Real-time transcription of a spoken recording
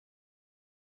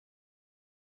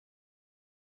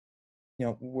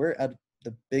we're at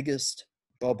the biggest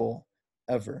bubble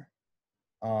ever.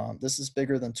 This is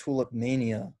bigger than Tulip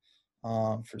Mania.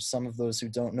 For some of those who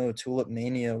don't know, Tulip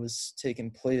Mania was taking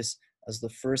place as the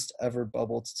first ever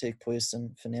bubble to take place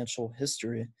in financial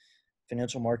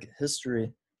market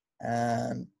history.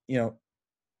 And,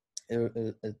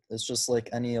 it's just like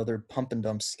any other pump and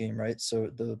dump scheme, right? So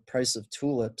the price of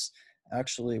tulips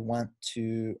actually went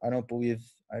to, I don't believe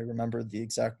I remember the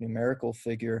exact numerical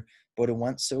figure, but it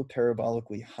went so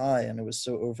parabolically high and it was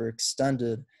so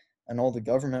overextended. And all the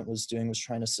government was doing was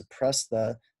trying to suppress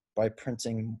that by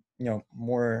printing,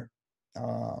 more,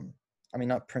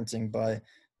 not printing by,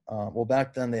 well,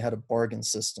 back then they had a bargain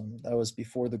system. That was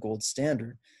before the gold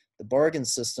standard. The bargain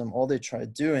system, all they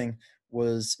tried doing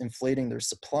was inflating their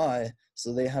supply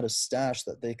so they had a stash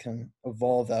that they can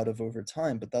evolve out of over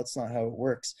time, but that's not how it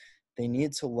works. They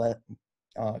need to let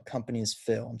companies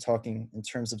fail. I'm talking in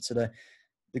terms of today.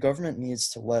 The government needs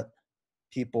to let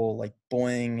people like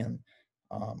Boeing and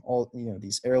all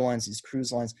these airlines, these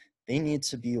cruise lines, they need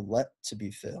to be let to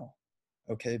be fail,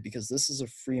 okay? Because this is a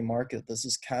free market. This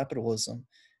is capitalism.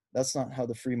 That's not how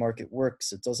the free market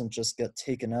works. It doesn't just get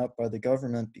taken out by the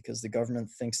government because the government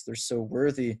thinks they're so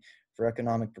worthy for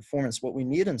economic performance. What we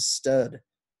need instead,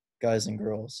 guys and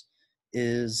girls,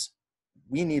 is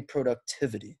we need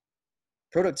productivity.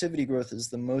 Productivity growth is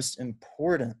the most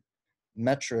important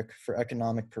metric for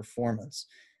economic performance.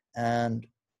 And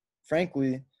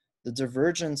frankly, the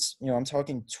divergence, I'm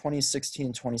talking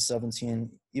 2016, 2017,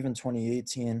 even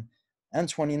 2018 and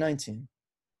 2019,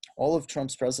 all of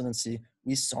Trump's presidency,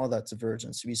 we saw that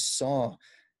divergence. We saw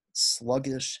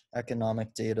sluggish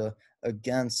economic data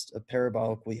against a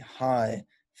parabolically high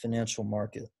financial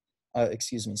market,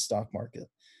 stock market.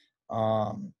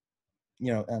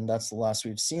 And that's the last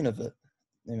we've seen of it.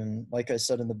 And like I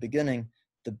said in the beginning,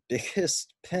 the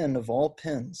biggest pin of all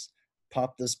pins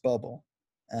popped this bubble.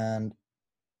 And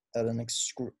at an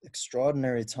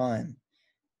extraordinary time,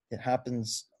 it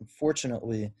happens,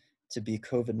 unfortunately, to be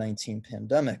COVID-19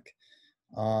 pandemic.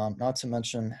 Not to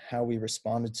mention how we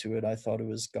responded to it. I thought it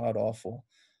was god awful.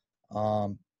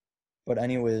 But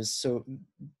anyways, so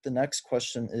the next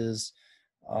question is,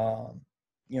 how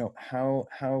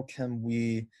can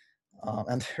we,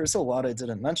 and there's a lot I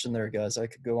didn't mention there, guys. I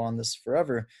could go on this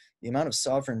forever. The amount of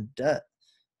sovereign debt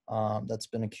that's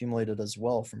been accumulated as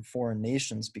well from foreign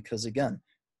nations, because again,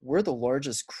 we're the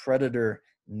largest creditor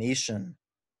nation,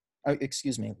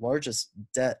 largest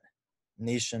debt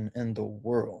nation in the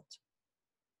world.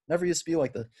 Never used to be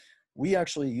like that. We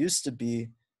actually used to be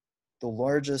the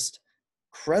largest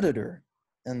creditor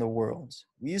in the world.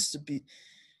 We used to be,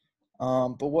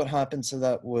 but what happened to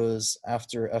that was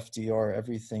after FDR,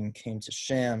 everything came to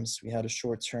shams. We had a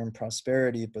short-term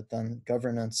prosperity, but then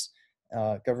government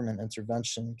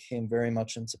intervention came very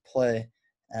much into play.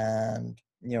 And,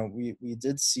 we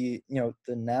did see,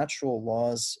 the natural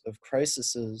laws of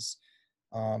crises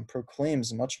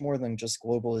proclaims much more than just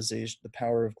globalization, the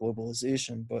power of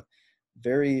globalization, but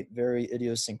very, very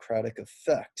idiosyncratic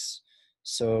effects.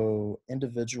 So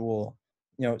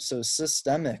so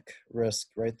systemic risk,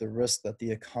 right? The risk that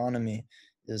the economy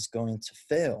is going to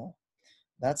fail.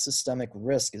 That systemic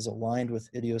risk is aligned with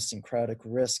idiosyncratic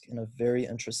risk in a very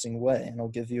interesting way. And I'll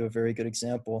give you a very good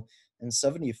example. In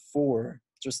 74,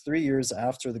 just 3 years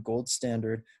after the gold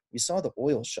standard, we saw the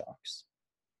oil shocks.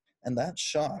 And that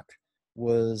shock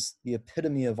was the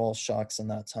epitome of all shocks in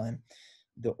that time.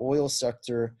 The oil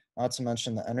sector, not to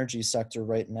mention the energy sector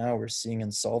right now, we're seeing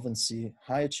insolvency,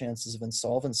 high chances of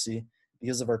insolvency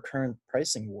because of our current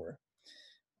pricing war.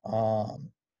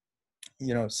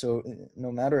 So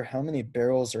no matter how many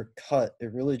barrels are cut,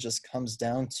 it really just comes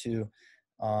down to,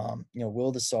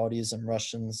 will the Saudis and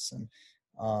Russians and,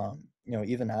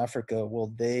 even Africa, will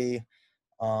they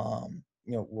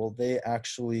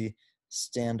actually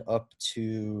stand up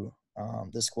to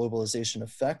this globalization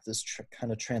effect, this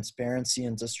kind of transparency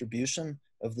and distribution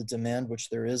of the demand, which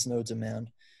there is no demand.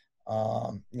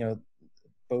 I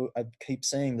keep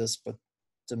saying this, but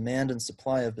demand and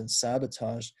supply have been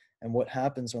sabotaged. And what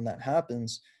happens when that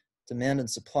happens? Demand and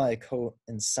supply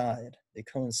coincide. They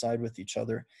coincide with each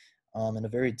other in a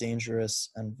very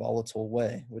dangerous and volatile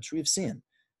way, which we've seen.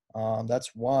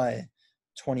 That's why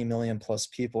 20 million plus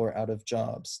people are out of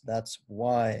jobs. That's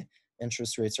why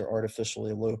interest rates are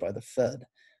artificially low by the Fed.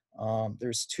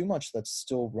 There's too much that's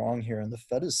still wrong here, and the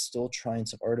Fed is still trying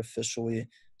to artificially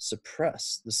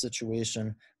suppress the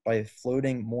situation by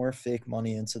floating more fake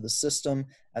money into the system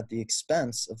at the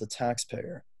expense of the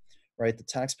taxpayer, right? The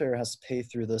taxpayer has to pay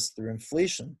through this through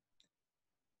inflation.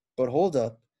 But hold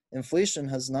up, inflation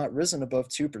has not risen above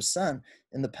 2%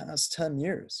 in the past 10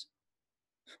 years.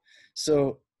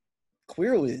 So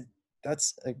clearly,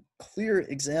 that's a clear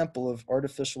example of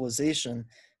artificialization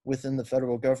within the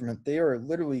federal government. They are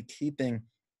literally keeping,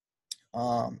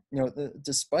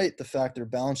 despite the fact their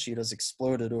balance sheet has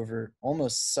exploded over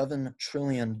almost $7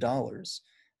 trillion,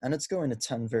 and it's going to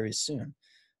 10 very soon.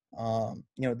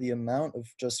 The amount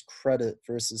of just credit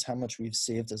versus how much we've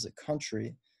saved as a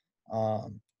country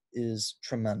um, is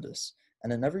tremendous.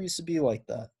 And it never used to be like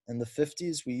that. In the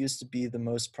 50s, we used to be the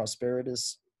most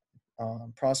prosperous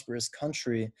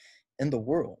country in the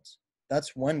world.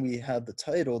 That's when we had the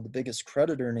title, the biggest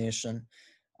creditor nation,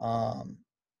 um,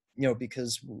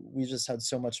 because we just had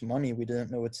so much money we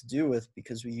didn't know what to do with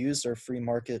because we used our free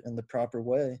market in the proper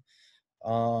way.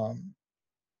 Um,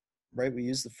 right? We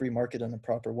used the free market in the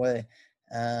proper way.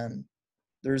 And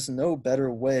there's no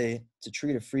better way to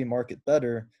treat a free market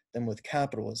better than with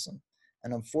capitalism.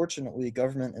 And unfortunately,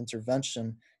 government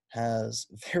intervention has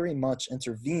very much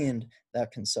intervened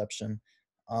that conception.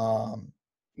 Um,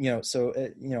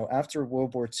 after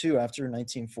World War II, after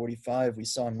 1945, we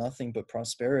saw nothing but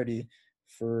prosperity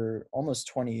for almost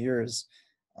 20 years.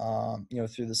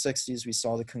 Through the 60s, we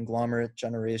saw the conglomerate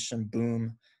generation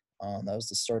boom. That was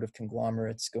the start of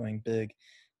conglomerates going big.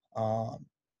 Um,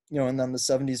 and then the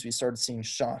 70s, we started seeing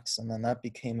shocks, and then that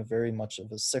became a very much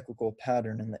of a cyclical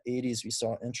pattern. In the 80s, we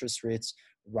saw interest rates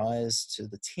rise to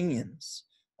the teens,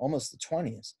 almost the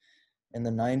 20s. In the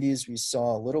 90s, we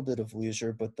saw a little bit of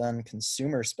leisure, but then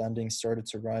consumer spending started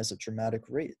to rise at dramatic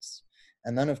rates.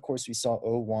 And then, of course, we saw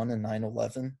 '01 and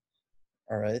 9/11.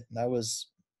 All right, that was,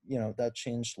 that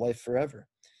changed life forever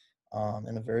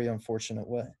in a very unfortunate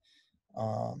way.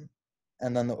 Um,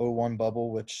 and then the '01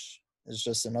 bubble, which is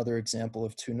just another example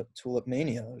of Tulip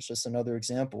Mania. It's just another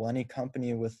example. Any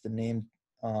company with the name,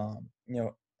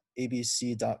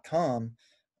 ABC.com,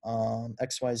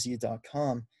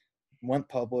 XYZ.com went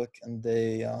public, and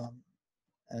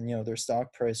their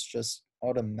stock price just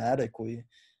automatically,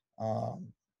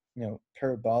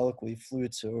 parabolically flew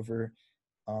to over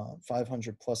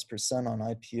 500+% on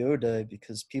IPO day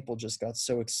because people just got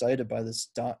so excited by this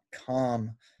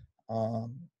 .com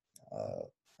um,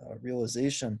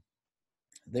 realization.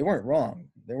 They weren't wrong.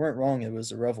 They weren't wrong. It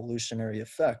was a revolutionary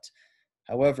effect.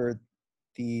 However,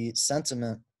 the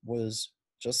sentiment was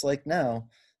just like now,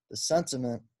 the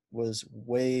sentiment was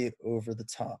way over the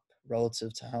top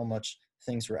relative to how much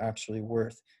things were actually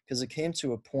worth. Because it came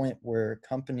to a point where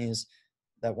companies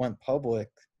that went public,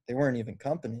 they weren't even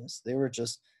companies, they were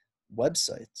just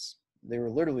websites. They were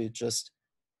literally just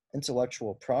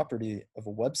intellectual property of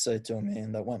a website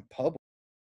domain that went public.